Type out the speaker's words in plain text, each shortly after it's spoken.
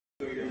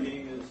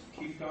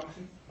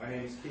Thompson? My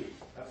name is Keith.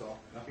 That's all.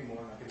 Nothing more,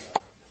 nothing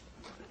less.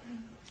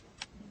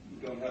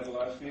 You don't have a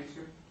last name,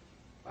 sir?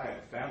 I have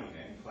a family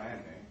name, clan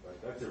name,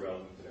 but that's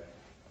irrelevant today.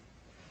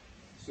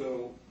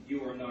 So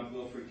you are not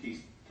Wilfred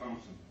Keith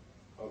Thompson?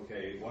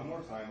 Okay, one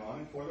more time on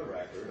and for the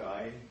record,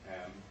 I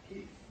am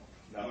Keith.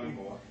 Nothing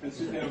more. And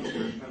sit down,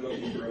 sir. I'm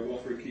looking for a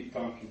Wilfred Keith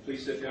Thompson.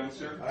 Please sit down,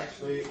 sir.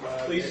 Actually,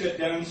 Please sit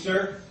down,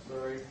 sir.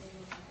 Sorry.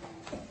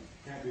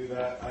 Can't do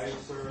that. I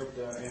served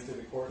into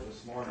the court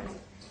this morning.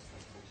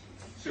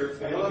 Sir,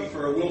 I'm looking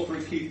for a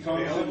Wilfred Keith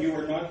Thompson. You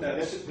are not that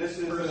This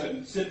is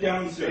person. Sit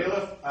down, sir.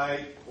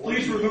 Bailiff,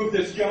 Please remove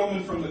this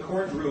gentleman from the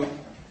courtroom.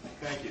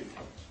 Thank you.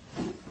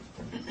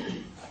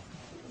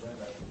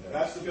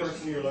 That's the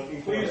person you're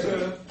looking for. Please,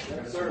 sir,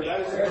 that is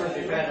the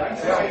person.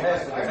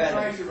 I'm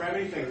trying to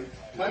remedy things.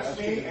 Touch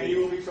me and you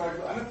will be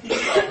charged. I'm a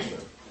peace officer.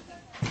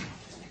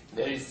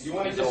 You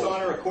want to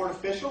dishonor a court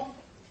official?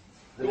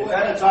 The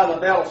defendant's on the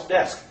bailiff's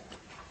desk.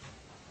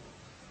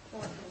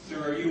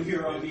 Sir, are you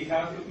here on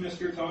behalf of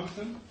Mr.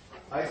 Thompson?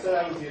 I said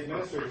I was the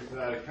administrator for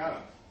that account.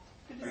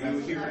 Are you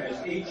here as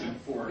agent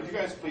for Could him?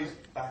 you guys please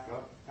back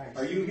up? Thanks.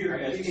 Are you here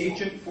as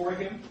agent for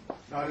him?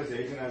 Not as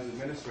agent, as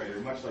administrator,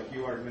 much like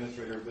you are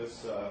administrator of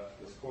this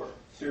court.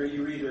 Sir,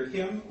 you're either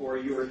him or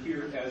you're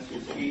here as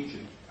his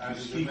agent. As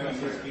To his speak on his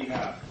administrator.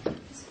 behalf.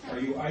 Are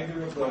you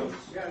either of those?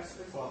 Yes,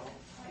 it's lawful.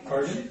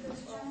 Pardon?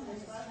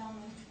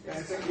 Yeah,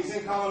 he's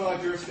in common law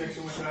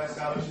jurisdiction, which I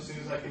established as soon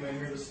as I came in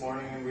here this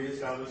morning and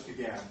reestablished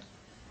again.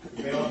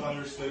 The bailiff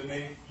understood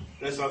me.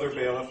 This other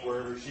bailiff,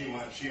 wherever she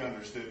went, she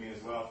understood me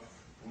as well.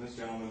 And this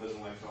gentleman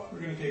doesn't like talking.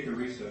 We're going to take a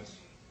recess.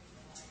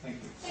 Thank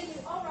you. Thank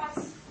you. All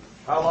rise.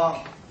 How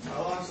long?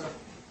 How long, sir?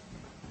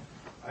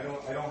 I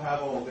don't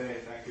have all day,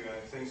 thank you. I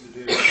have things to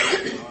do. To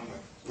get on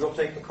with. We'll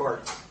take the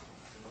court.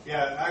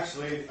 Yeah,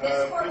 actually,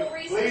 This court will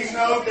recess. please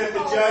note that the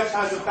judge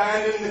has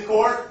abandoned the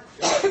court.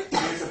 He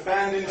has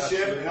abandoned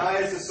ship, and I,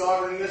 as the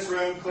sovereign in this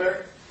room,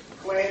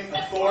 claim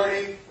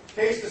authority.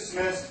 Case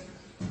dismissed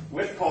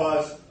with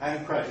cause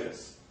and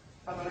prejudice.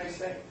 Have a nice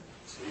day.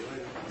 See you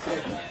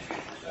later.